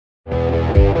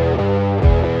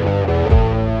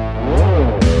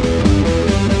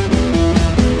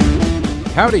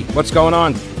Howdy, what's going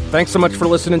on? Thanks so much for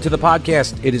listening to the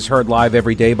podcast. It is heard live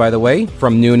every day, by the way,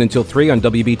 from noon until 3 on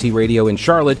WBT Radio in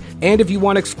Charlotte. And if you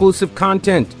want exclusive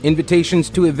content,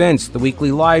 invitations to events, the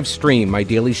weekly live stream, my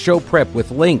daily show prep with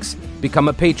links, become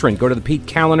a patron. Go to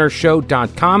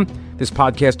thepetekallinershow.com. This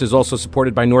podcast is also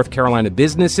supported by North Carolina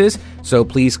businesses, so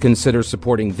please consider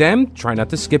supporting them. Try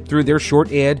not to skip through their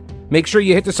short ad. Make sure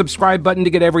you hit the subscribe button to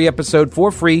get every episode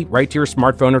for free right to your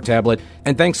smartphone or tablet.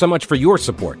 And thanks so much for your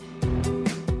support.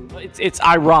 It's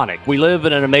ironic. We live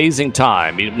in an amazing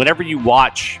time. Whenever you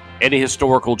watch any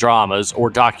historical dramas or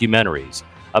documentaries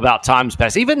about times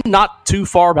past, even not too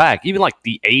far back, even like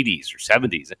the 80s or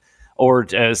 70s, or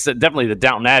definitely the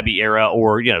Downton Abbey era,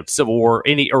 or Civil War,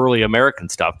 any early American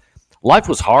stuff, life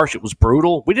was harsh. It was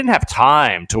brutal. We didn't have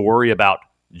time to worry about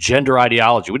gender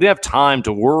ideology. We didn't have time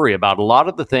to worry about a lot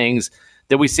of the things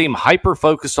that we seem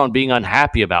hyper-focused on being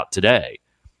unhappy about today.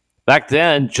 Back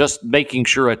then, just making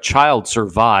sure a child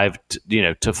survived,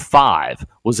 to 5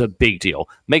 was a big deal.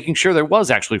 Making sure there was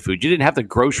actually food. You didn't have the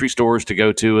grocery stores to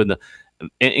go to and the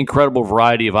incredible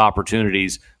variety of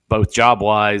opportunities, both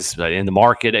job-wise, in the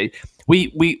market.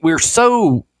 We're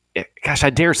so, gosh, I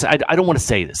dare say, I don't want to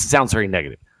say this. It sounds very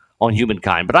negative on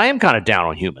humankind, but I am kind of down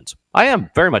on humans. I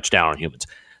am very much down on humans.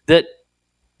 That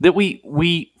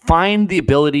we find the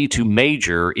ability to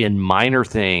major in minor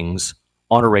things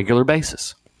on a regular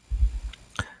basis.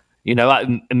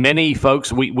 Many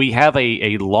folks, we have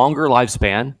a longer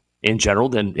lifespan in general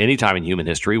than any time in human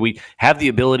history. We have the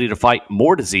ability to fight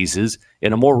more diseases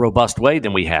in a more robust way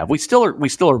than we have. We still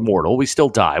are mortal. We still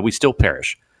die. We still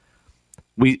perish.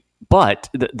 But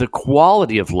the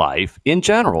quality of life in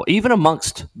general, even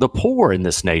amongst the poor in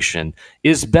this nation,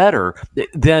 is better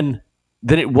than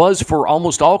it was for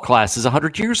almost all classes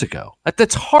 100 years ago.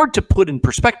 That's hard to put in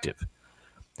perspective.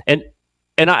 And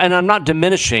I'm not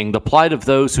diminishing the plight of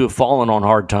those who have fallen on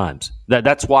hard times.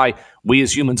 That's why we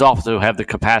as humans also have the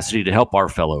capacity to help our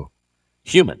fellow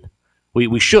human.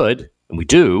 We should, and we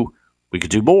do. We could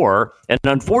do more. And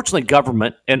unfortunately,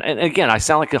 government, and again, I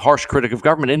sound like a harsh critic of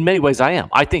government. In many ways, I am.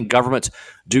 I think governments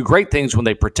do great things when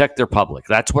they protect their public.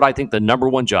 That's what I think the number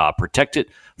one job. Protect it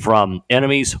from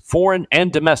enemies, foreign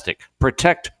and domestic.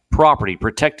 Protect property.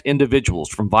 Protect individuals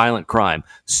from violent crime.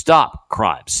 Stop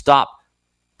crime. Stop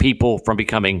people from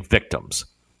becoming victims.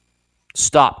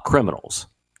 Stop criminals.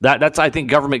 That's I think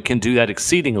government can do that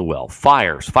exceedingly well.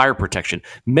 Fire protection,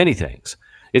 many things.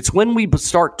 It's when we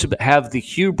start to have the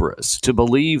hubris to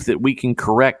believe that we can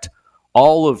correct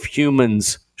all of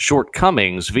humans'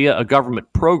 shortcomings via a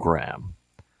government program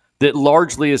that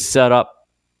largely is set up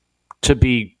to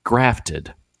be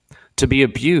grafted, to be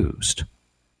abused.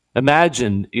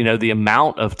 Imagine, the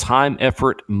amount of time,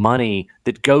 effort, money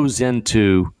that goes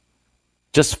into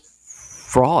just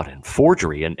fraud and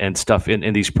forgery and stuff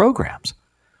in these programs.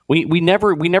 We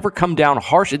never come down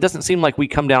harsh. It doesn't seem like we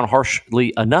come down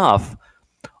harshly enough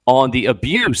on the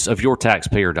abuse of your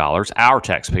taxpayer dollars, our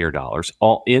taxpayer dollars,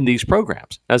 all in these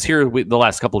programs. As here the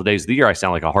last couple of days of the year, I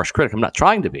sound like a harsh critic. I'm not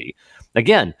trying to be.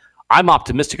 Again, I'm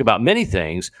optimistic about many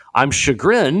things. I'm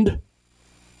chagrined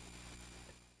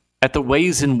at the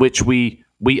ways in which we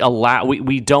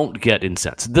don't get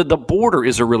incensed. The border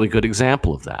is a really good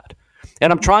example of that.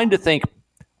 And I'm trying to think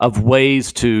of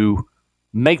ways to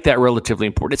make that relatively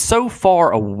important. It's so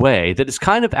far away that it's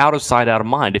kind of out of sight, out of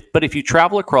mind. But if you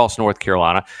travel across North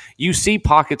Carolina, you see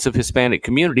pockets of Hispanic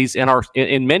communities in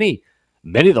many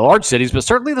of the large cities, but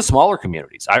certainly the smaller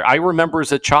communities. I remember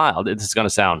as a child, I'm going to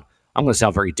sound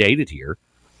very dated here.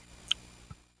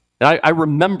 And I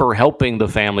remember helping the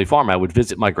family farm. I would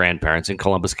visit my grandparents in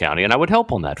Columbus County, and I would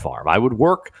help on that farm. I would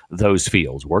work those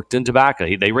fields, worked in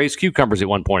tobacco. They raised cucumbers at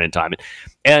one point in time.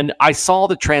 And I saw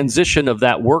the transition of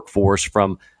that workforce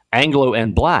from Anglo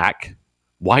and black,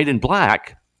 white and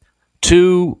black,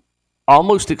 to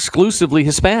almost exclusively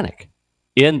Hispanic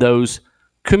in those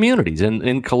communities,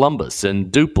 in Columbus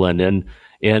and Duplin and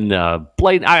in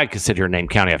Bladen. I could sit here and name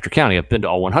county after county. I've been to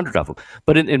all 100 of them.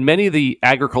 But in many of the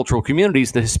agricultural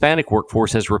communities, the Hispanic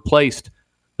workforce has replaced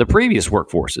the previous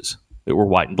workforces that were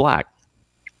white and black.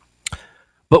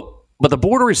 But the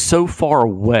border is so far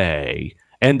away,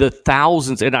 and the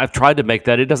thousands, and I've tried to make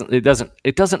that, it's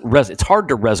hard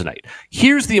to resonate.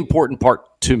 Here's the important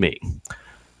part to me.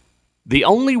 The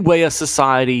only way a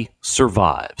society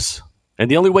survives, and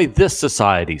the only way this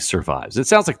society survives, it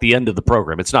sounds like the end of the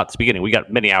program. It's not the beginning. We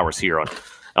got many hours here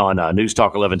on News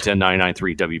Talk 1110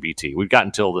 99.3 WBT. We've got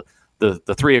until the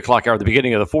 3 o'clock hour, the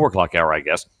beginning of the 4 o'clock hour, I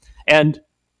guess. And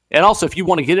also, if you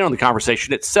want to get in on the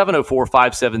conversation, it's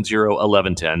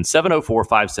 704-570-1110,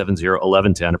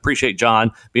 704-570-1110. Appreciate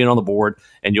John being on the board,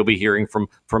 and you'll be hearing from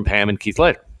Pam and Keith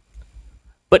later.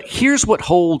 But here's what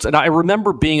holds, and I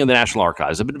remember being in the National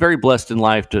Archives. I've been very blessed in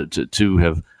life to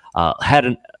have had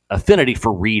an affinity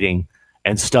for reading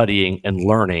and studying and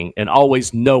learning and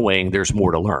always knowing there's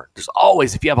more to learn. There's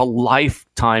always, if you have a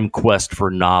lifetime quest for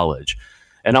knowledge.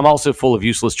 And I'm also full of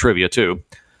useless trivia, too.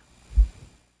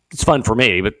 It's fun for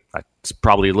me, but it's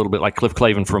probably a little bit like Cliff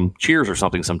Clavin from Cheers or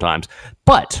something sometimes.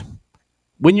 But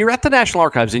when you're at the National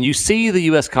Archives and you see the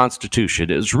U.S. Constitution,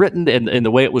 it was written in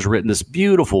the way it was written, this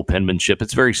beautiful penmanship.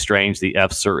 It's very strange. The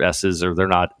F's or S's, or they're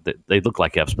not, they look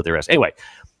like F's, but they're S. Anyway,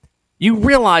 you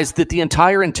realize that the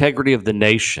entire integrity of the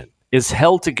nation is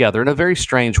held together in a very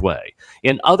strange way.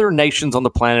 In other nations on the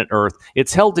planet Earth,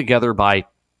 it's held together by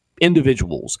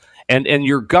individuals, and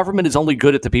your government is only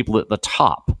good at the people at the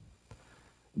top.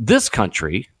 This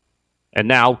country, and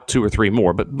now 2 or 3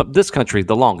 more, but this country,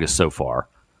 the longest so far,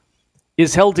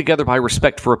 is held together by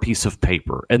respect for a piece of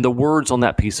paper and the words on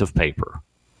that piece of paper.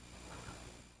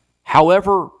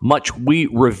 However much we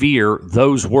revere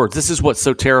those words, this is what's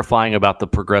so terrifying about the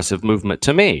progressive movement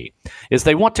to me, is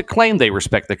they want to claim they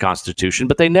respect the Constitution,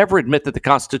 but they never admit that the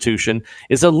Constitution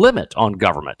is a limit on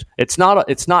government. It's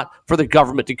not for the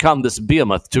government to become this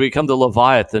behemoth, to become the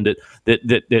Leviathan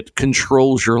that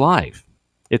controls your life.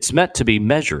 It's meant to be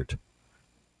measured,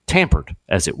 tampered,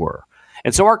 as it were.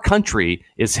 And so our country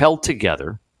is held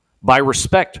together by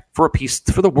respect for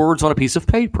the words on a piece of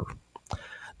paper.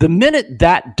 The minute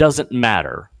that doesn't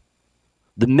matter,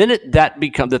 the minute that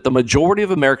the majority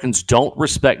of Americans don't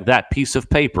respect that piece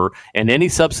of paper in any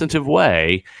substantive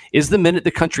way, is the minute the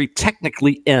country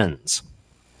technically ends.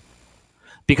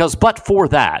 Because but for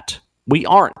that, we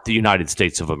aren't the United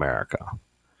States of America.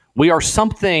 We are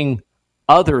something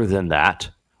other than that.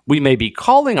 We may be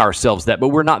calling ourselves that, but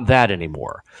we're not that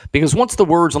anymore. Because once the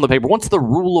words on the paper, once the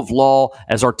rule of law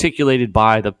as articulated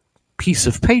by the piece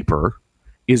of paper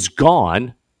is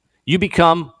gone, you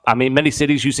become, many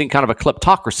cities you've seen kind of a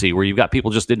kleptocracy where you've got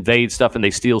people just invade stuff and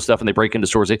they steal stuff and they break into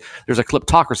stores. There's a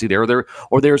kleptocracy there,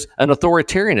 or there's an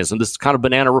authoritarianism. This is kind of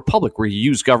banana republic where you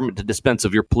use government to dispense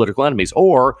of your political enemies,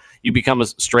 or you become a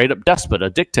straight up despot, a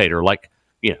dictator like,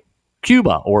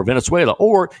 Cuba or Venezuela,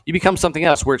 or you become something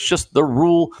else where it's just the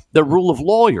rule of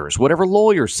lawyers. Whatever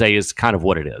lawyers say is kind of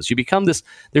what it is. You become this.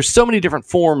 There's so many different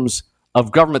forms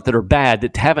of government that are bad,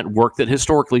 that haven't worked, that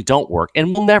historically don't work,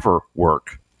 and will never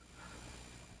work,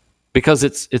 because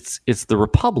it's the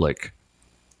republic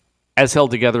as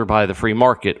held together by the free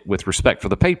market with respect for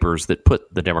the papers that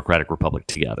put the democratic republic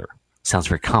together. Sounds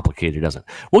very complicated, doesn't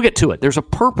it? We'll get to it. There's a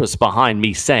purpose behind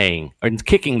me saying and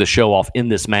kicking the show off in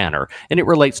this manner, and it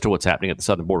relates to what's happening at the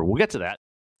southern border. We'll get to that.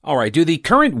 All right. Do the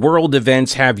current world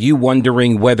events have you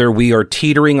wondering whether we are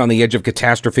teetering on the edge of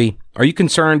catastrophe? Are you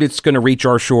concerned it's going to reach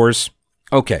our shores?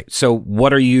 Okay. So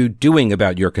what are you doing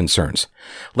about your concerns?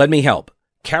 Let me help.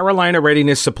 Carolina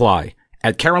Readiness Supply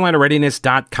at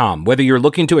carolinareadiness.com. Whether you're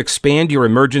looking to expand your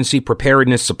emergency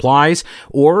preparedness supplies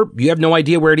or you have no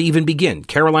idea where to even begin,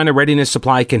 Carolina Readiness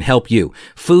Supply can help you.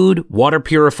 Food, water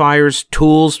purifiers,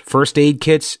 tools, first aid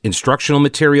kits, instructional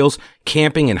materials,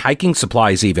 camping and hiking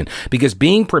supplies even, because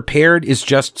being prepared is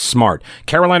just smart.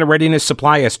 Carolina Readiness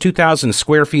Supply has 2,000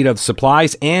 square feet of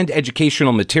supplies and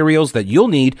educational materials that you'll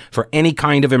need for any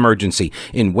kind of emergency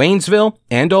in Waynesville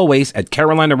and always at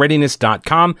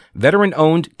carolinareadiness.com.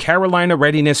 Veteran-owned Carolina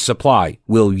Readiness Supply.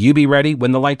 Will you be ready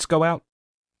when the lights go out?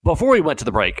 Before we went to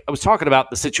the break, I was talking about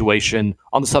the situation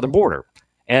on the southern border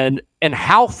and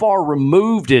how far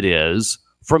removed it is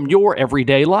from your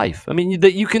everyday life. I mean,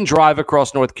 that you can drive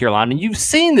across North Carolina, and you've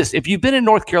seen this. If you've been in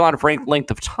North Carolina for any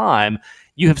length of time,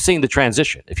 you have seen the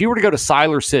transition. If you were to go to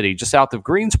Siler City, just south of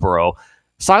Greensboro,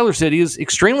 Siler City is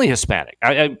extremely Hispanic.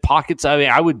 Pockets,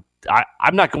 I'm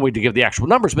not going to give the actual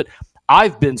numbers, but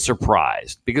I've been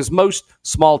surprised because most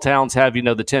small towns have,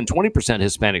 the 10, 20%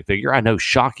 Hispanic figure. I know,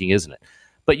 shocking, isn't it?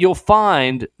 But you'll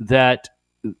find that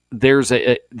there's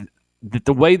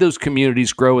the way those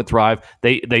communities grow and thrive,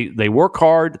 they work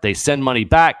hard, they send money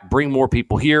back, bring more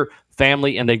people here,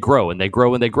 family, and they grow and they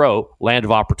grow and they grow. Land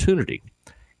of opportunity.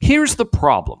 Here's the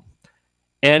problem.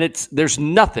 And there's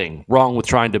nothing wrong with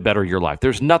trying to better your life.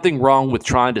 There's nothing wrong with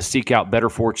trying to seek out better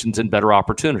fortunes and better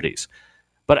opportunities.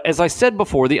 But as I said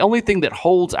before, the only thing that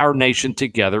holds our nation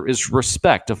together is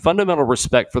respect, a fundamental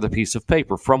respect for the piece of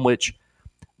paper from which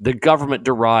the government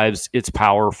derives its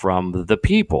power from the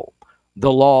people.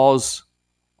 The laws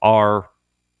are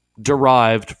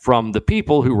derived from the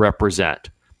people who represent.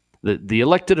 The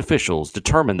elected officials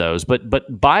determine those,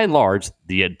 but by and large,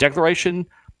 the Declaration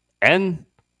and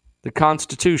the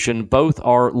Constitution both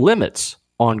are limits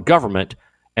on government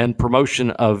and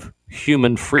promotion of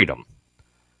human freedom.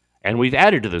 And we've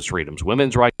added to those freedoms,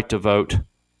 women's right to vote,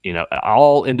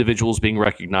 all individuals being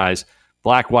recognized,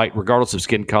 black, white, regardless of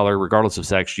skin color, regardless of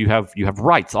sex. You have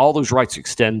rights. All those rights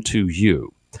extend to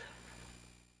you.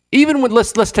 Even when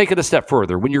let's take it a step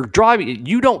further. When you're driving,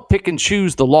 you don't pick and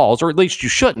choose the laws, or at least you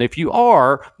shouldn't. If you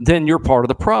are, then you're part of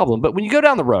the problem. But when you go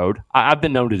down the road, I've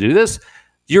been known to do this.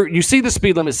 You see the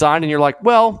speed limit sign and you're like,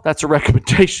 well, that's a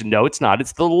recommendation. No, it's not.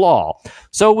 It's the law.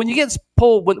 So when you get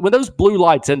pulled, when those blue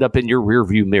lights end up in your rear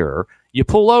view mirror, you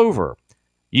pull over.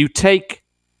 You take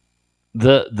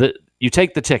you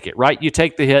take the ticket, right? You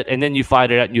take the hit, and then you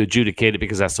fight it out and you adjudicate it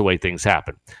because that's the way things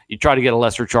happen. You try to get a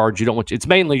lesser charge. You don't want. It's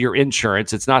mainly your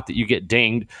insurance. It's not that you get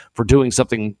dinged for doing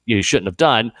something you shouldn't have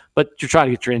done, but you're trying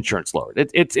to get your insurance lowered.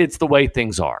 It's the way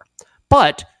things are.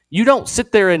 But you don't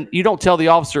sit there and you don't tell the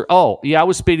officer, oh, yeah, I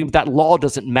was speeding, but that law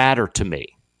doesn't matter to me.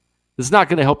 This is not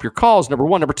going to help your cause, number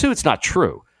one. Number two, it's not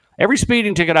true. Every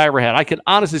speeding ticket I ever had, I can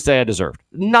honestly say I deserved.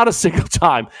 Not a single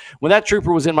time. When that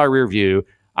trooper was in my rear view,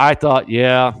 I thought,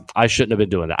 yeah, I shouldn't have been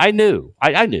doing that. I knew.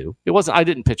 I knew. It wasn't. I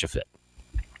didn't pitch a fit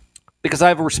because I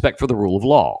have a respect for the rule of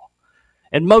law.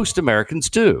 And most Americans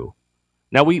do.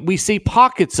 Now, we see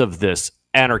pockets of this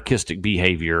anarchistic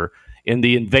behavior in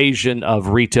the invasion of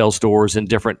retail stores in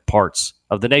different parts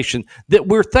of the nation that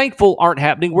we're thankful aren't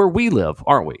happening where we live,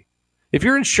 aren't we? If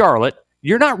you're in Charlotte,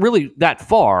 you're not really that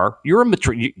far.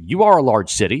 You are a large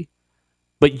city.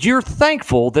 But you're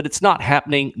thankful that it's not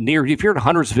happening near you. If you're in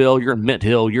Huntersville, you're in Mint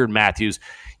Hill, you're in Matthews,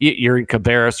 you're in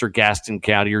Cabarrus or Gaston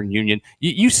County, you're in Union.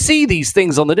 You see these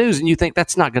things on the news and you think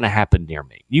that's not going to happen near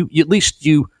me. At least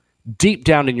you, deep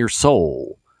down in your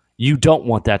soul, you don't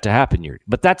want that to happen near you.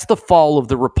 But that's the fall of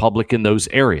the republic in those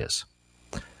areas.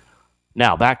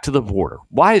 Now, back to the border.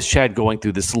 Why is Chad going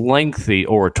through this lengthy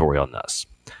oratory on this?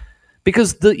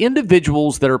 Because the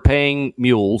individuals that are paying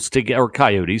mules or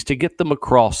coyotes to get them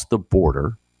across the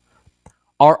border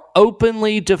are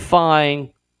openly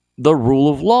defying the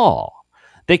rule of law.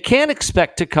 They can't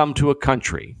expect to come to a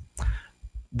country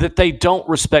that they don't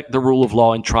respect the rule of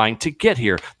law in trying to get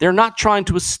here. They're not trying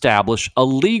to establish a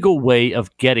legal way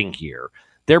of getting here.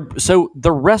 So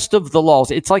the rest of the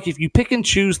laws, it's like if you pick and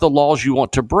choose the laws you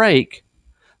want to break,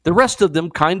 the rest of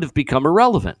them kind of become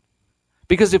irrelevant.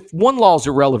 Because if one law is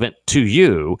irrelevant to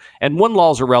you and one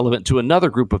law is irrelevant to another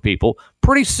group of people,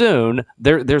 pretty soon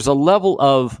there's a level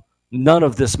of none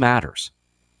of this matters.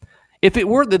 If it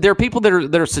were that there are people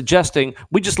that are suggesting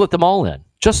we just let them all in,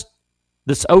 just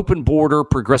this open border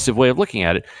progressive way of looking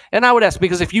at it. And I would ask,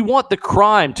 because if you want the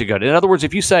crime to go to, in other words,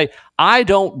 if you say,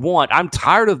 I'm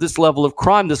tired of this level of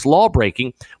crime, this law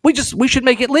breaking, we should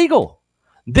make it legal.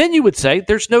 Then you would say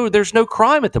there's no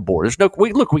crime at the border.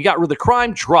 We got rid of the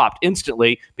crime, dropped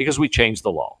instantly because we changed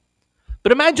the law.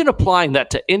 But imagine applying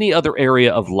that to any other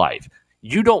area of life.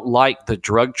 You don't like the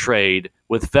drug trade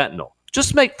with fentanyl.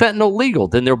 Just make fentanyl legal.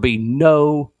 Then there'll be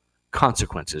no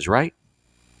consequences, right?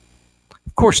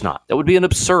 Of course not. That would be an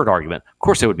absurd argument. Of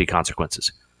course there would be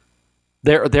consequences.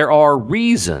 There are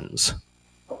reasons.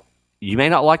 You may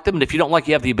not like them, and if you don't like,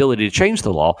 you have the ability to change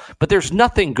the law, but there's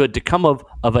nothing good to come of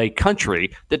a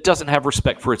country that doesn't have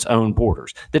respect for its own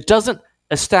borders, that doesn't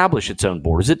establish its own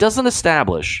borders. It doesn't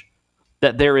establish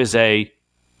that there is that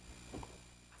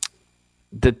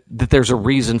there's a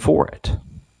reason for it.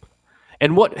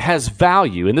 And what has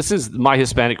value, and this is my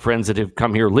Hispanic friends that have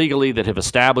come here legally, that have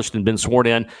established and been sworn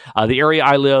in. The area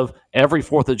I live, every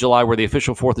 4th of July, where the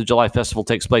official 4th of July festival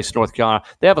takes place in North Carolina,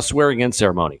 they have a swearing-in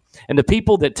ceremony. And the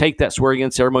people that take that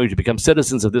swearing-in ceremony to become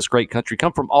citizens of this great country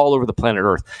come from all over the planet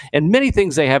Earth. And many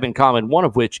things they have in common, one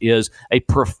of which is a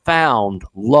profound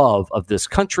love of this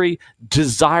country,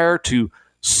 desire to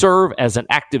serve as an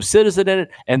active citizen in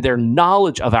it, and their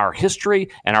knowledge of our history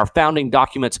and our founding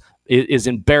documents is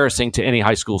embarrassing to any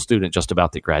high school student just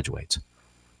about that graduates.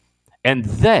 And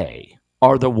they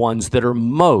are the ones that are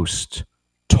most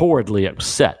torridly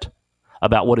upset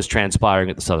about what is transpiring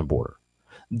at the southern border.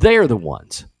 They're the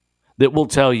ones that will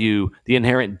tell you the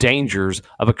inherent dangers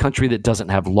of a country that doesn't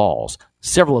have laws.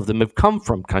 Several of them have come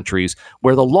from countries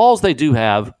where the laws they do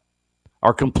have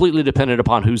are completely dependent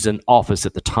upon who's in office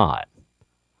at the time.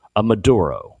 A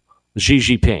Maduro, Xi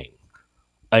Jinping,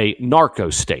 a narco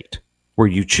state where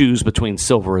you choose between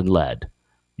silver and lead.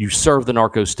 You serve the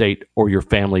narco state or your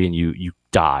family and you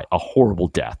die a horrible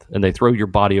death, and they throw your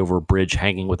body over a bridge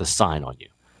hanging with a sign on you.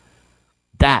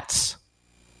 That's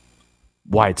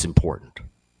why it's important.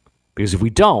 Because if we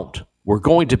don't, we're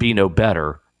going to be no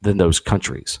better than those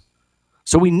countries.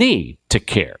 So we need to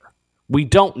care. We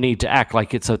don't need to act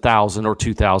like it's 1,000 or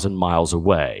 2,000 miles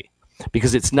away,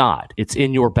 because it's not. It's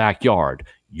in your backyard.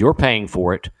 You're paying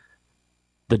for it.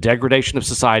 The degradation of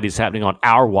society is happening on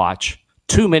our watch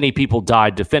Too many people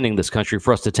died defending this country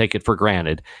for us to take it for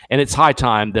granted. And it's high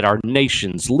time that our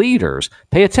nation's leaders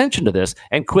pay attention to this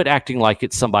and quit acting like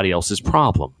it's somebody else's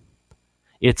problem.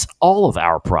 It's all of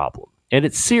our problem. And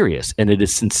it's serious, and it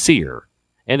is sincere,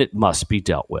 and it must be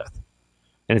dealt with.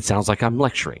 And it sounds like I'm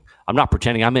lecturing. I'm not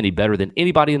pretending I'm any better than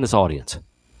anybody in this audience.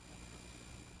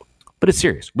 But it's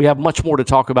serious. We have much more to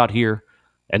talk about here,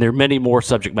 and there are many more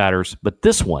subject matters, but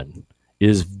this one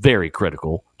is very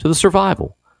critical to the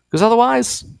survival. Because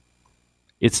otherwise,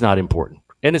 it's not important.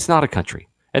 And it's not a country.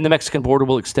 And the Mexican border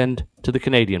will extend to the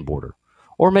Canadian border.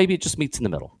 Or maybe it just meets in the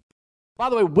middle. By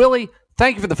the way, Willie,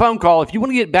 thank you for the phone call. If you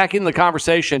want to get back into the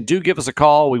conversation, do give us a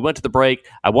call. We went to the break.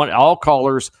 I want all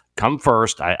callers come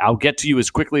first. I'll get to you as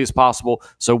quickly as possible.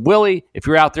 So, Willie, if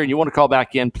you're out there and you want to call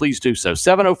back in, please do so.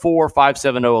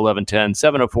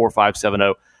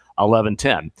 704-570-1110,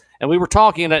 704-570-1110. And we were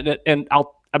talking, and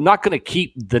I'm not going to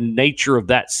keep the nature of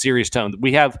that serious tone.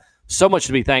 We have so much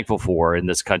to be thankful for in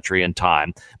this country and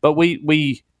time. But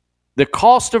the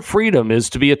cost of freedom is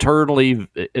to be eternally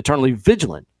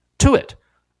vigilant to it,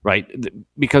 right?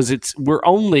 Because we're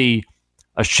only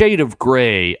a shade of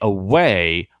gray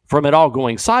away from it all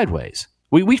going sideways.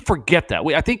 We forget that.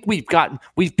 I think we've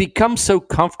become so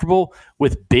comfortable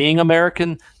with being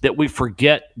American that we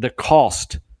forget the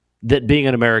cost that being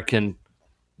an American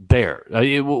bear.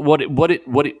 What it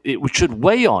should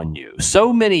weigh on you.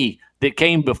 So many that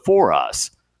came before us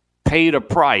paid a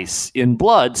price in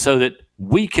blood so that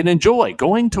we can enjoy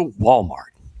going to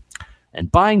Walmart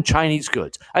and buying Chinese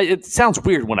goods. It sounds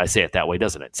weird when I say it that way,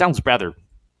 doesn't it? It sounds rather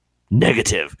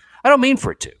negative. I don't mean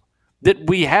for it to. That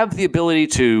we have the ability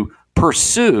to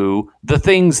pursue the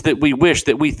things that we wish,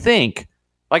 that we think.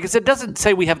 Like I said, it doesn't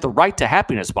say we have the right to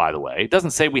happiness, by the way. It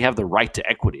doesn't say we have the right to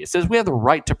equity. It says we have the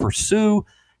right to pursue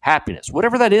happiness,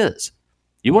 whatever that is.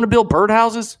 You want to build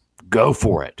birdhouses? Go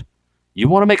for it. You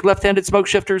want to make left-handed smoke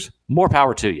shifters? More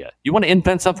power to you. You want to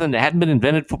invent something that hadn't been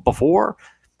invented before?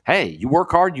 Hey, you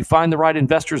work hard, you find the right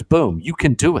investors, boom, you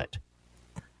can do it.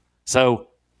 So,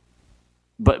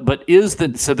 but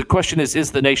the question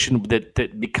is the nation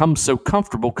that becomes so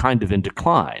comfortable kind of in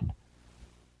decline?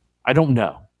 I don't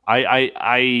know. On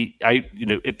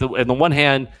the one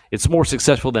hand, it's more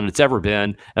successful than it's ever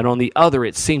been, and on the other,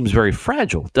 it seems very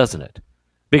fragile, doesn't it?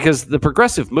 Because the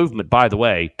progressive movement, by the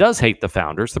way, does hate the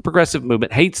founders. The progressive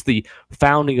movement hates the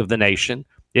founding of the nation.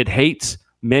 It hates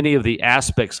many of the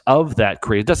aspects of that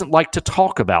creed. It doesn't like to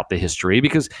talk about the history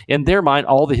because in their mind,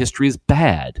 all the history is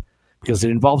bad because it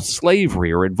involves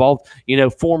slavery or involved,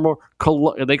 former,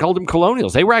 they called them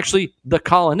colonials. They were actually the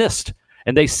colonists.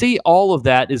 And they see all of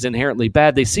that is inherently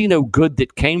bad. They see no good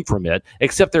that came from it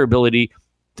except their ability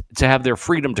to have their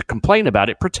freedom to complain about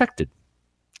it protected.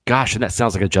 Gosh, and that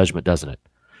sounds like a judgment, doesn't it?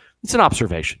 It's an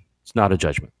observation. It's not a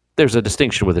judgment. There's a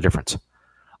distinction with a difference.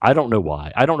 I don't know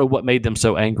why. I don't know what made them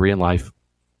so angry in life.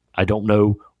 I don't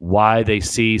know why they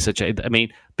see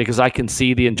because I can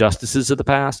see the injustices of the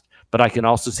past, but I can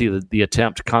also see the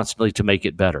attempt constantly to make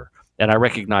it better. And I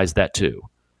recognize that too.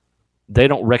 They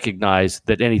don't recognize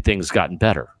that anything's gotten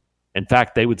better. In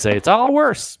fact, they would say, it's all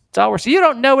worse. It's all worse. You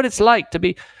don't know what it's like to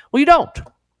be. Well, you don't.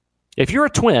 If you're a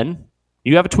twin,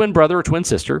 you have a twin brother or twin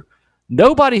sister,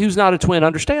 nobody who's not a twin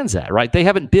understands that, right? They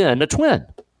haven't been a twin.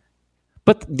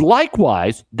 But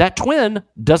likewise, that twin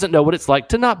doesn't know what it's like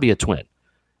to not be a twin.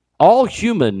 All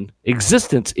human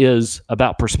existence is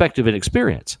about perspective and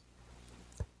experience.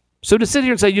 So to sit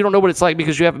here and say you don't know what it's like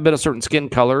because you haven't been a certain skin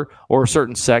color or a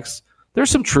certain sex, there's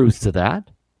some truth to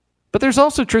that. But there's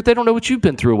also truth. They don't know what you've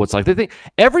been through or what's like.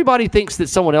 Everybody thinks that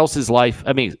someone else's life,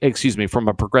 from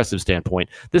a progressive standpoint,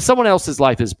 that someone else's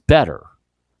life is better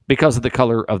because of the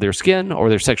color of their skin or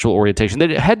their sexual orientation.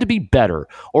 That it had to be better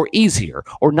or easier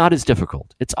or not as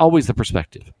difficult. It's always the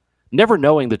perspective. Never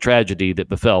knowing the tragedy that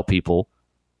befell people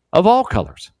of all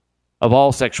colors, of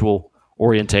all sexual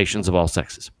orientations, of all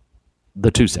sexes.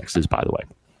 The two sexes, by the way.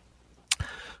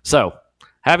 So,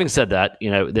 having said that,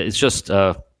 it's just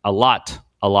a lot.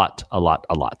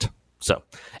 So,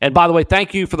 and by the way,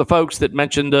 thank you for the folks that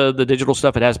mentioned the digital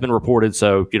stuff. It has been reported,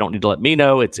 so you don't need to let me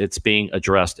know. It's being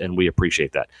addressed, and we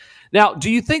appreciate that. Now, do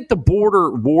you think the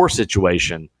border war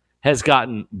situation has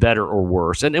gotten better or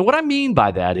worse? And what I mean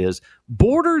by that is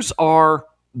borders are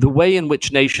the way in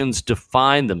which nations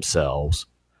define themselves.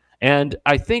 And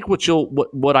I think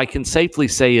what I can safely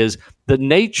say is the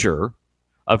nature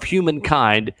of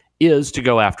humankind is to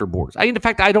go after borders. In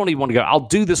fact, I don't even want to go. I'll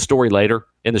do this story later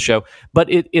in the show, but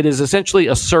it is essentially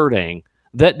asserting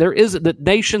that that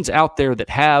nations out there that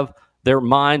have their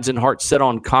minds and hearts set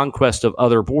on conquest of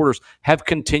other borders have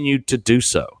continued to do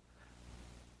so.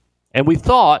 And we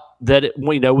thought that,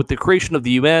 with the creation of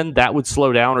the UN, that would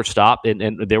slow down or stop.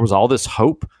 And there was all this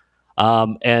hope.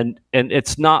 And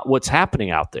it's not what's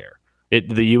happening out there.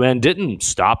 The UN didn't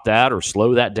stop that or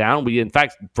slow that down. In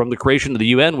fact, from the creation of the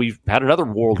UN, we've had another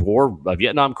world war,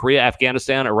 Vietnam, Korea,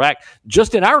 Afghanistan, Iraq,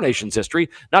 just in our nation's history,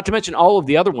 not to mention all of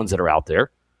the other ones that are out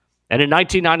there. And in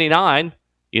 1999,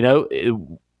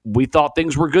 we thought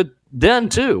things were good then,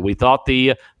 too. We thought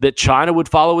that China would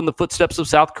follow in the footsteps of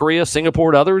South Korea, Singapore,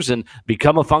 and others and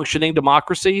become a functioning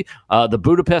democracy. The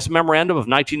Budapest Memorandum of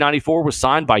 1994 was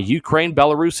signed by Ukraine,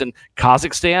 Belarus, and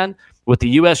Kazakhstan, with the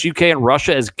U.S., UK, and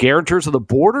Russia as guarantors of the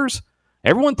borders.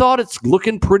 Everyone thought it's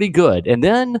looking pretty good. And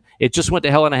then it just went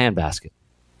to hell in a handbasket.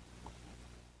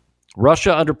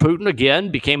 Russia, under Putin,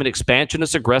 again, became an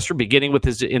expansionist aggressor, beginning with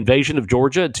his invasion of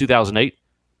Georgia in 2008.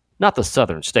 Not the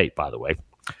southern state, by the way.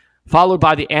 Followed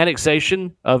by the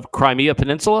annexation of Crimea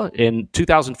Peninsula in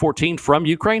 2014 from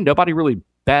Ukraine. Nobody really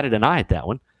batted an eye at that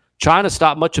one. China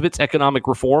stopped much of its economic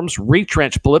reforms,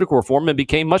 retrenched political reform, and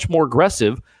became much more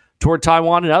aggressive toward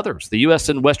Taiwan and others. The U.S.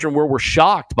 and Western world were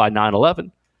shocked by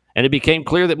 9/11, and it became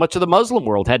clear that much of the Muslim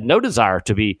world had no desire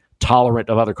to be tolerant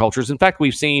of other cultures. In fact,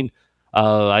 we've seen,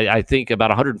 I think, about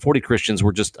 140 Christians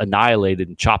were just annihilated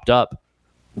and chopped up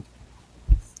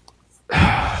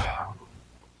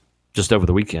just over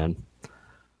the weekend.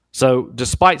 So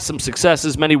despite some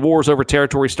successes, many wars over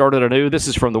territory started anew. This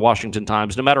is from the Washington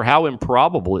Times. No matter how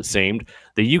improbable it seemed,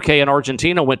 the UK and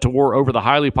Argentina went to war over the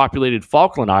highly populated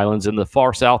Falkland Islands in the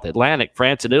far South Atlantic.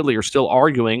 France and Italy are still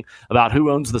arguing about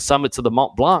who owns the summits of the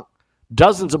Mont Blanc.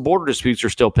 Dozens of border disputes are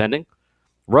still pending.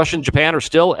 Russia and Japan are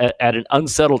still at an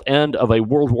unsettled end of a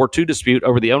World War II dispute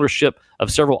over the ownership of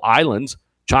several islands.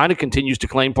 China continues to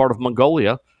claim part of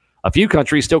Mongolia. A few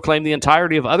countries still claim the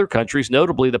entirety of other countries.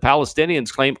 Notably, the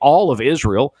Palestinians claim all of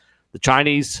Israel, the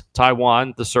Chinese,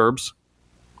 Taiwan, the Serbs.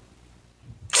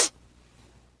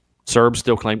 Serbs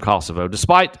still claim Kosovo.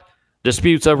 Despite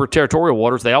disputes over territorial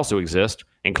waters, they also exist,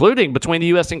 including between the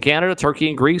U.S. and Canada, Turkey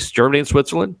and Greece, Germany and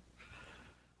Switzerland.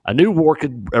 A new war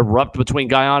could erupt between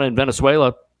Guyana and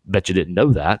Venezuela. Bet you didn't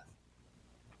know that.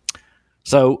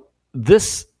 So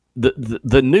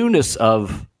the newness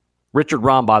of Richard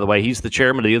Rahm, by the way, he's the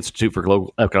chairman of the Institute for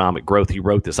Global Economic Growth. He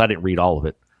wrote this. I didn't read all of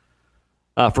it.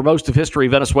 For most of history,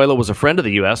 Venezuela was a friend of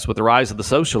the U.S. With the rise of the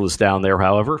socialists down there,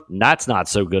 however, that's not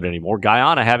so good anymore.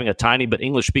 Guyana, having a tiny but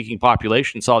English-speaking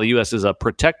population, saw the U.S. as a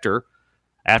protector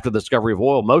after the discovery of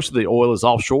oil. Most of the oil is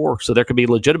offshore, so there could be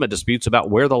legitimate disputes about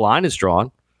where the line is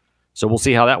drawn. So we'll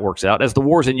see how that works out. As the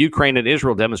wars in Ukraine and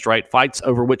Israel demonstrate, fights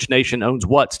over which nation owns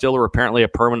what still are apparently a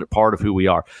permanent part of who we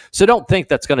are. So don't think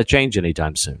that's going to change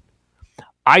anytime soon.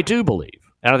 I do believe,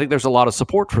 and I think there's a lot of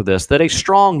support for this, that a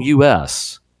strong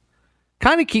U.S.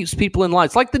 kind of keeps people in line.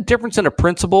 It's like the difference in a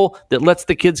principle that lets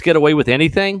the kids get away with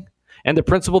anything and the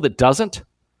principle that doesn't.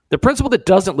 The principle that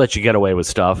doesn't let you get away with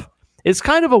stuff is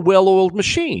kind of a well-oiled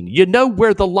machine. You know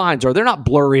where the lines are. They're not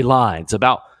blurry lines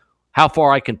about how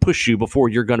far I can push you before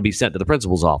you're going to be sent to the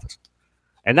principal's office.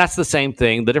 And that's the same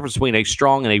thing, the difference between a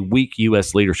strong and a weak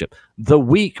U.S. leadership. The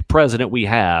weak president we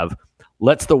have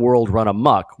lets the world run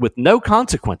amok with no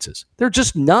consequences. There are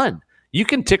just none. You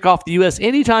can tick off the U.S.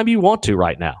 anytime you want to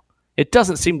right now. It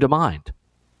doesn't seem to mind.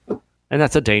 And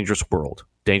that's a dangerous world.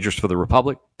 Dangerous for the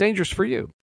Republic, dangerous for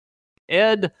you.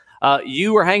 Ed,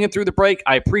 you were hanging through the break.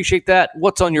 I appreciate that.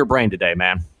 What's on your brain today,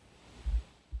 man?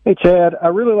 Hey, Chad, I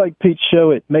really like Pete's show.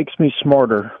 It makes me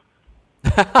smarter.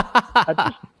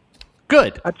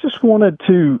 Good. I just wanted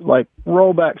to,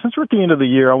 roll back. Since we're at the end of the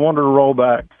year, I wanted to roll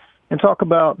back and talk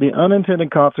about the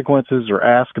unintended consequences, or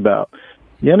ask about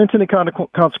the unintended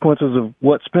consequences of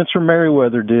what Spencer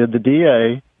Merriweather did, the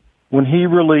DA, when he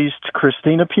released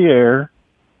Christina Pierre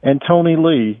and Tony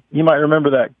Lee. You might remember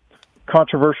that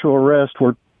controversial arrest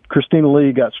where Christina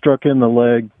Lee got struck in the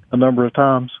leg a number of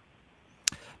times.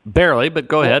 Barely, but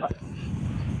go ahead.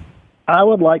 I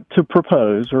would like to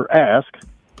propose or ask,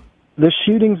 the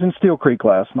shootings in Steel Creek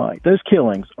last night, those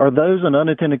killings, are those an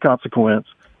unintended consequence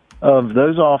of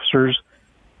those officers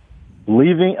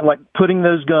leaving, putting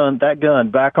that gun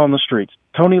back on the streets?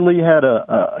 Tony Lee had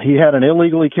an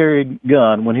illegally carried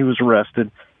gun when he was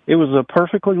arrested. It was a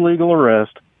perfectly legal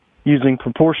arrest using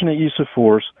proportionate use of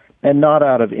force and not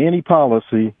out of any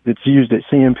policy that's used at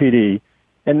CMPD.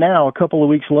 And now, a couple of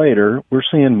weeks later, we're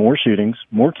seeing more shootings,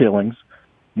 more killings,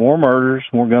 more murders,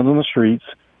 more guns on the streets.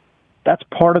 That's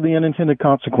part of the unintended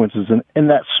consequences in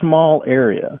that small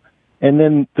area. And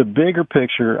then the bigger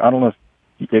picture, I don't know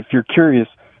if you're curious,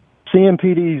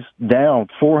 CMPD's down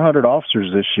 400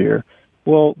 officers this year.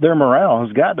 Well, their morale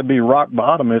has got to be rock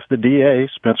bottom if the DA,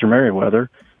 Spencer Merriweather,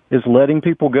 is letting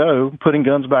people go, putting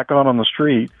guns back on the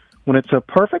street, when it's a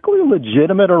perfectly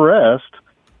legitimate arrest.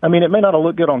 I mean, it may not have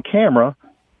looked good on camera,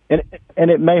 and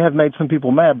it may have made some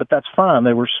people mad, but that's fine.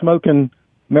 They were smoking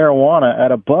marijuana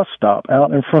at a bus stop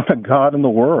out in front of God and the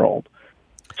world.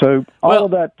 So all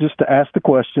of that just to ask the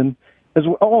question, as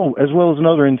well as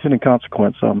another intended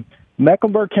consequence.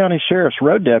 Mecklenburg County Sheriff's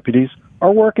road deputies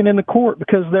are working in the court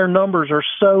because their numbers are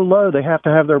so low they have to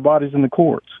have their bodies in the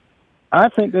courts. I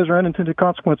think those are unintended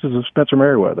consequences of Spencer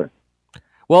Merriweather.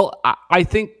 Well, I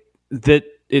think that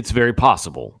it's very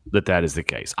possible that that is the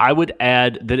case. I would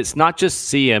add that it's not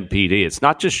just CMPD. It's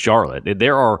not just Charlotte.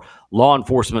 There are law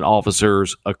enforcement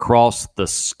officers across the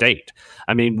state.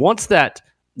 I mean, once that,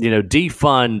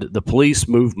 defund the police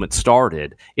movement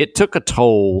started, it took a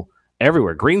toll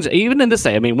everywhere. Even in this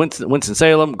state, I mean,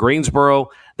 Winston-Salem, Greensboro,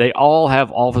 they all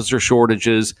have officer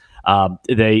shortages.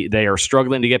 They are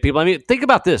struggling to get people. I mean, think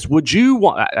about this. Would you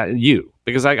want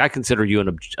because I consider you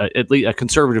at least a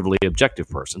conservatively objective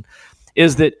person,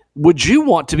 is that would you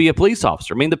want to be a police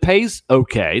officer? I mean, the pay's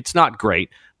okay. It's not great,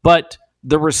 but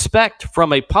the respect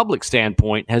from a public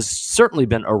standpoint has certainly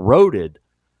been eroded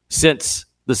since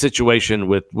the situation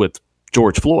with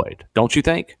George Floyd. Don't you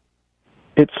think?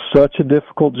 It's such a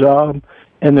difficult job,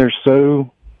 and there's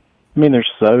so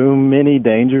many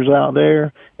dangers out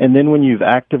there. And then when you've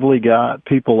actively got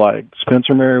people like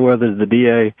Spencer Merriweather, the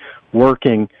DA,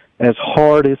 working as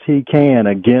hard as he can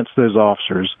against those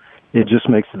officers, it just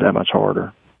makes it that much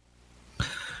harder.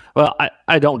 Well,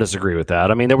 I don't disagree with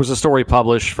that. I mean, there was a story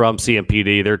published from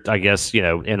CMPD there, I guess,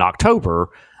 in October,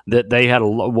 that they had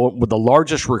the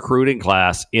largest recruiting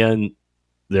class in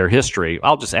their history.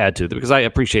 I'll just add to it because I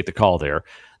appreciate the call there.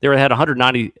 They had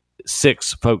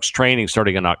 196 folks training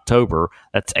starting in October.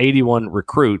 That's 81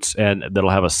 recruits, and that'll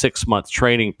have a 6-month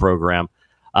training program.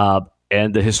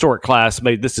 And the historic class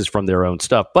this is from their own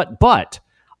stuff. But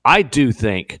I do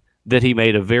think that he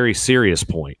made a very serious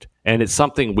point, and it's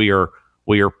something we are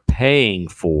paying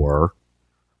for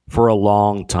a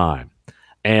long time.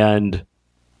 And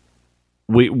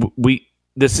we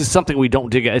this is something we don't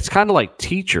dig at. It's kind of like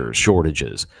teachers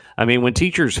shortages. I mean,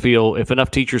 if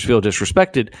enough teachers feel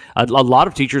disrespected, a lot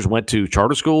of teachers went to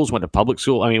charter schools, went to public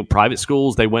school. I mean, private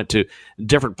schools, they went to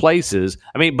different places.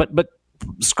 I mean, but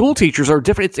school teachers are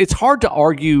different. It's hard to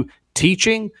argue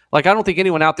teaching. Like, I don't think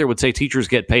anyone out there would say teachers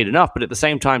get paid enough, but at the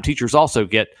same time, teachers also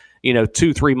get,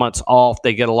 2-3 months off.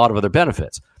 They get a lot of other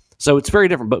benefits. So it's very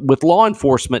different. But with law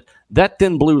enforcement, that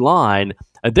thin blue line,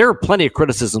 there are plenty of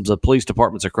criticisms of police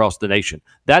departments across the nation.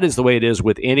 That is the way it is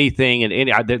with anything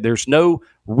and there's no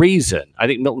reason. I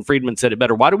think Milton Friedman said it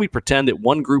better. Why do we pretend that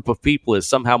one group of people is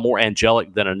somehow more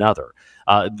angelic than another?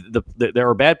 There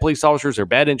are bad police officers, there are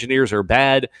bad engineers, there are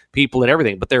bad people and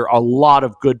everything, but there are a lot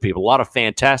of good people, a lot of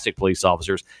fantastic police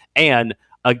officers. And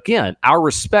again, our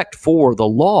respect for the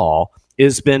law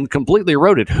has been completely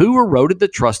eroded. Who eroded the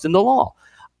trust in the law?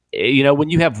 When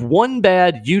you have one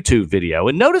bad YouTube video,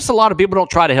 and notice a lot of people don't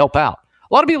try to help out.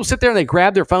 A lot of people sit there and they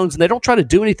grab their phones and they don't try to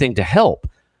do anything to help.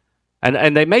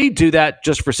 And they may do that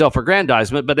just for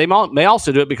self-aggrandizement, but they may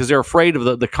also do it because they're afraid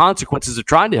of the consequences of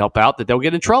trying to help out, that they'll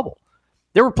get in trouble.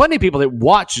 There were plenty of people that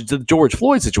watched the George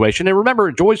Floyd situation. And remember,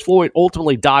 George Floyd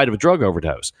ultimately died of a drug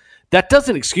overdose. That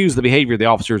doesn't excuse the behavior of the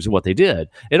officers and what they did.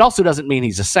 It also doesn't mean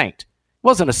he's a saint.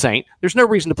 Wasn't a saint. There's no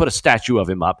reason to put a statue of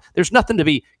him up. There's nothing to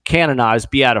be canonized,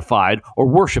 beatified, or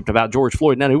worshipped about George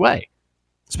Floyd in any way,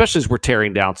 especially as we're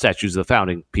tearing down statues of the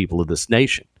founding people of this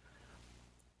nation.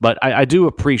 But I do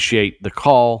appreciate the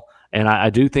call, and I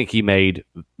do think he made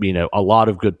a lot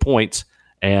of good points.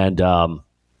 And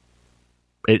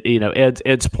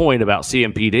Ed's point about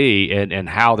CMPD and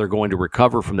how they're going to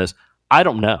recover from this, I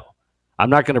don't know. I'm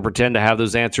not going to pretend to have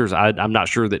those answers. I'm not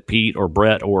sure that Pete or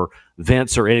Brett or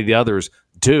Vince or any of the others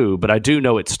do, but I do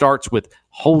know it starts with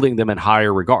holding them in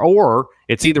higher regard, or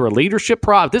it's either a leadership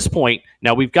problem. At this point,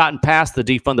 now we've gotten past the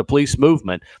defund the police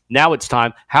movement. Now it's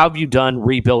time. How have you done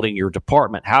rebuilding your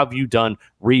department? How have you done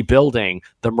rebuilding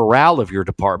the morale of your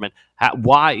department?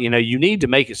 Why, you need to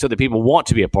make it so that people want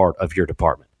to be a part of your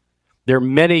department. There are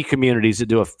many communities that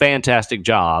do a fantastic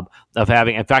job of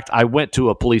having. In fact, I went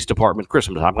to a police department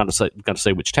Christmas. I'm going to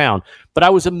say which town, but I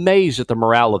was amazed at the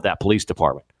morale of that police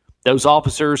department. Those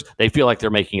officers, they feel like they're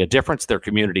making a difference. Their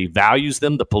community values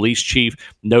them. The police chief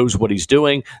knows what he's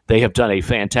doing. They have done a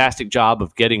fantastic job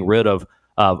of getting rid of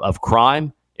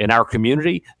crime in our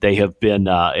community. They have been,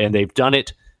 and they've done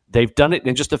it. They've done it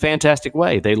in just a fantastic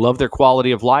way. They love their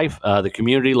quality of life. The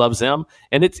community loves them,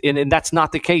 and that's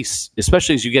not the case,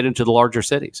 especially as you get into the larger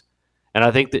cities. And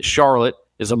I think that Charlotte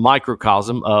is a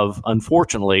microcosm of,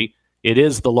 unfortunately, it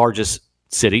is the largest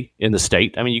city in the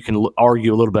state. I mean, you can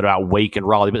argue a little bit about Wake and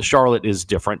Raleigh, but Charlotte is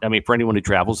different. I mean, for anyone who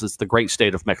travels, it's the great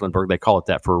state of Mecklenburg. They call it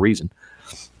that for a reason.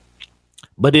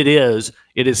 But it is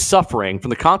suffering from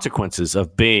the consequences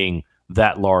of being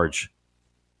that large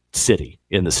city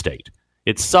in the state.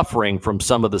 It's suffering from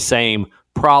some of the same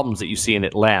problems that you see in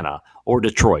Atlanta or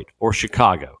Detroit or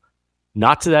Chicago.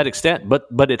 Not to that extent,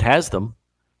 but it has them,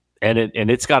 and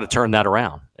it's got to turn that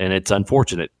around. And it's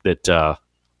unfortunate that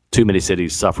too many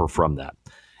cities suffer from that.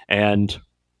 And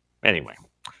anyway,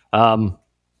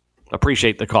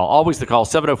 appreciate the call. Always the call,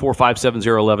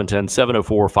 704-570-1110,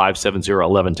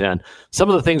 704-570-1110. Some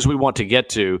of the things we want to get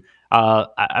to,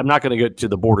 I'm not going to get to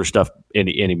the border stuff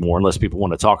anymore unless people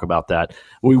want to talk about that.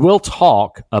 We will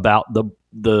talk about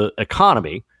the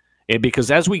economy, and because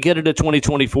as we get into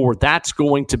 2024, that's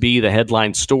going to be the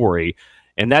headline story,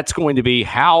 and that's going to be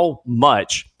how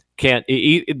much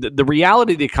the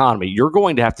reality of the economy. You're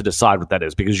going to have to decide what that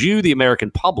is, because you, the American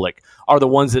public, are the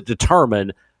ones that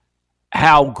determine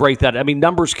how great that. I mean,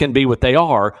 numbers can be what they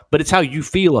are, but it's how you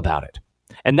feel about it.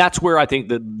 And that's where I think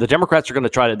the Democrats are going to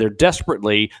try to,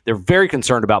 they're very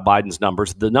concerned about Biden's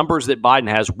numbers. The numbers that Biden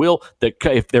has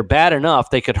if they're bad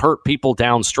enough, they could hurt people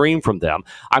downstream from them.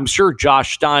 I'm sure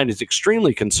Josh Stein is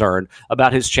extremely concerned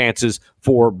about his chances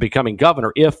for becoming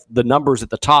governor. If the numbers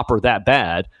at the top are that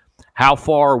bad, how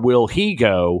far will he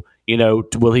go?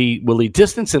 Will he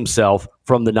distance himself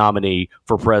from the nominee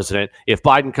for president? If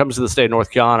Biden comes to the state of North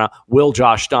Carolina, will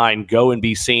Josh Stein go and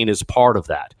be seen as part of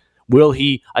that? Will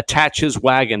he attach his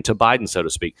wagon to Biden, so to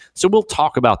speak? So we'll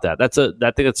talk about that. I think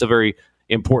that's a very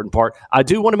important part. I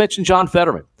do want to mention John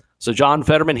Fetterman. So John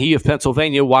Fetterman, he of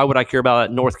Pennsylvania. Why would I care about that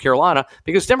in North Carolina?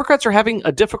 Because Democrats are having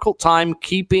a difficult time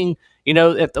keeping,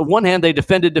 at the one hand, they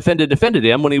defended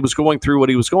him when he was going through what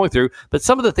he was going through. But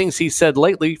some of the things he said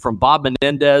lately, from Bob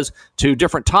Menendez to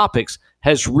different topics,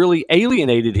 has really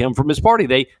alienated him from his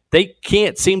party. They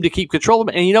can't seem to keep control of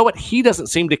him. And you know what? He doesn't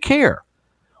seem to care,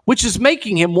 which is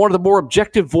making him one of the more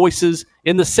objective voices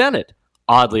in the Senate.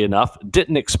 Oddly enough,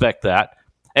 didn't expect that.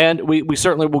 And we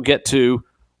certainly will get to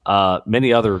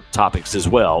many other topics as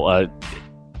well.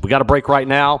 We got a break right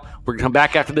now. We're going to come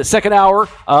back after the second hour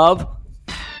of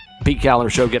Pete Callender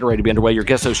Show, getting ready to be underway. Your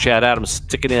guest host, Chad Adams,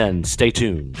 sticking in. Stay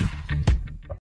tuned.